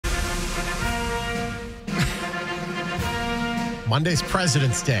Monday's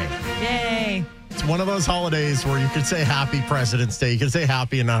President's Day. Yay. It's one of those holidays where you could say Happy President's Day. You could say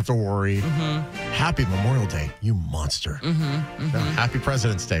happy and not have to worry. Happy Memorial Day, you monster. No, happy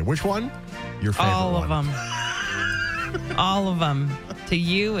President's Day. Which one? Your favorite All one. of them. All of them. To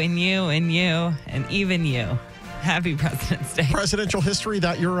you and you and you and even you. Happy President's Day. Presidential history,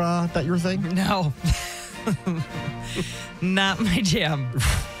 that your thing? No. Not my jam.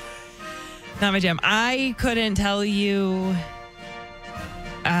 Not my jam. I couldn't tell you.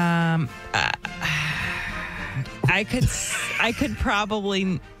 I could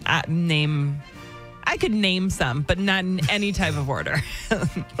probably name. I could name some, but not in any type of order.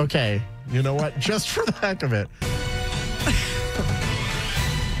 Okay. You know what? Just for the heck of it.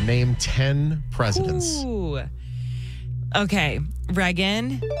 Name 10 presidents. Ooh. Okay.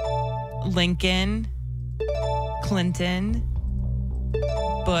 Reagan, Lincoln, Clinton,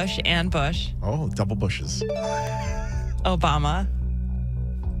 Bush and Bush. Oh, double Bushes. Obama,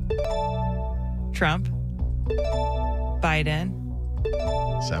 Trump, Biden.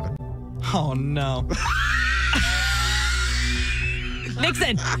 7. Oh, no.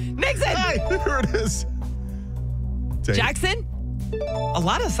 Nixon. Hey, here it is. Take Jackson? A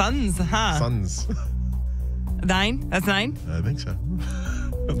lot of sons, huh? Sons. 9? That's 9? I think so.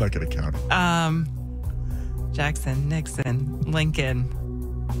 I'm not going to count it. Jackson, Nixon, Lincoln,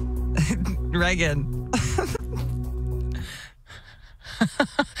 Reagan.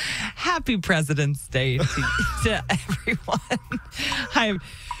 Happy President's Day to everyone. I'm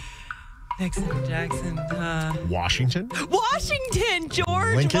Nixon, Jackson, Washington? Washington,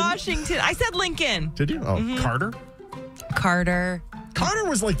 George Lincoln? Washington. I said Lincoln. Did you? Oh, Carter? Carter. Carter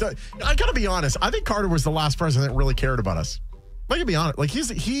was like I got to be honest. I think Carter was the last president that really cared about us. I can be honest. Like he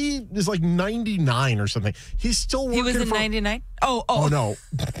is like 99 or something. He's still working. He was in 99? Oh, no.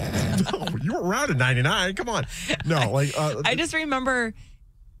 No, you were around in 99. Come on. No, like I just remember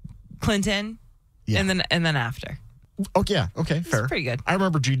Clinton and then after. Oh yeah, okay, fair. Pretty good. I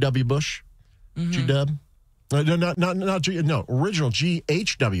remember G.W. Bush. G-Dub. No, original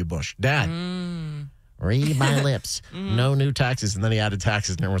G.H.W. Bush. Dad. Read my lips. No new taxes. And then he added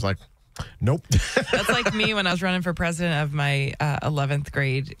taxes and everyone was like, nope. That's like me when I was running for president of my 11th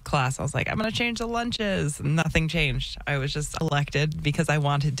grade class. I was like, I'm going to change the lunches. Nothing changed. I was just elected because I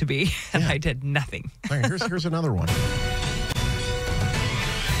wanted to be, and I did nothing. All right, here's another one.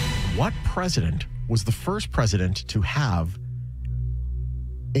 What president was the first president to have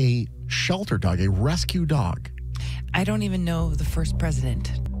a shelter dog, a rescue dog? I don't even know the first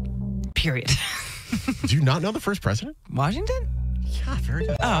president, period. Do you not know the first president? Washington? Yeah, very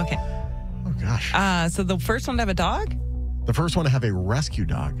good. Oh, okay. Oh, gosh. So the first one to have a dog? The first one to have a rescue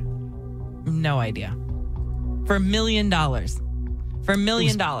dog. No idea. For $1 million. For $1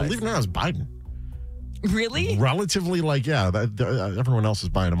 million. Believe it or not, it was Biden. Really? Relatively, everyone else is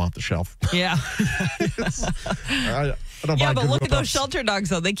buying them off the shelf. Yeah. I don't buy but good look at those whip-ups. shelter dogs,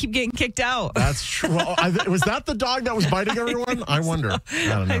 though. They keep getting kicked out. That's true. Was that the dog that was biting everyone? I wonder. I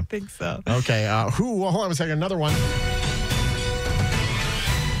don't know. I think so. Okay. Hold on a second. Another one.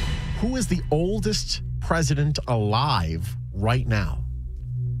 Who is the oldest president alive right now?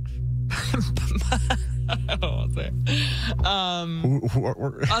 I don't want to say. I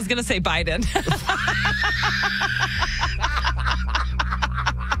was going to say Biden.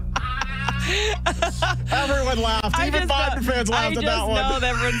 Everyone laughed. Even Biden fans laughed at that one. I just know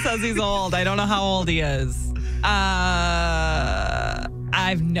that everyone says he's old. I don't know how old he is. I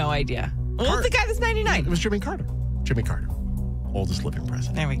have no idea. What's the guy that's 99? It was Jimmy Carter. Jimmy Carter. Oldest living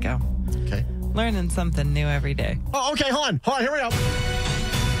president. There we go. Okay. Learning something new every day. Oh, okay. Hold on. Here we go.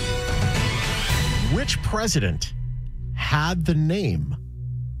 Which president had the name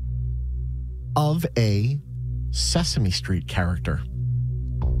of a Sesame Street character?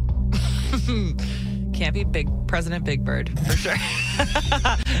 Can't be President Big Bird, for sure.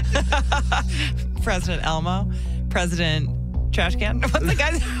 President Elmo. President Trash Can. What's the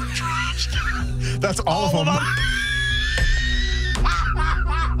guy's? Trash Can. That's all of them.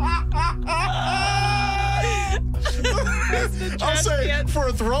 I'll say, for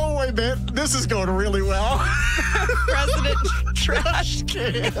a throwaway bit, this is going really well. President Trash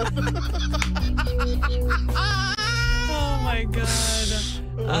Can. Oh, my God.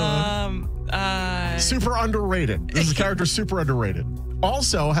 Super underrated. This is a character super underrated.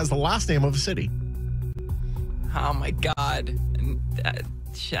 Also has the last name of a city. Oh, my God.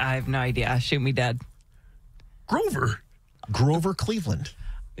 I have no idea. Shoot me dead. Grover Cleveland.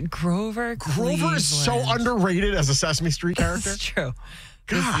 Grover is so underrated as a Sesame Street character. That's true.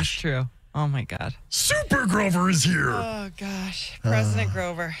 Gosh. This is true. Oh, my God. Super Grover is here. Oh, gosh. President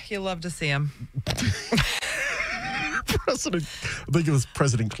Grover. You love to see him. President, I think it was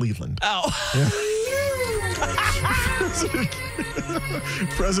President Cleveland. Oh.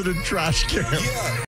 President Trash Can. Yeah.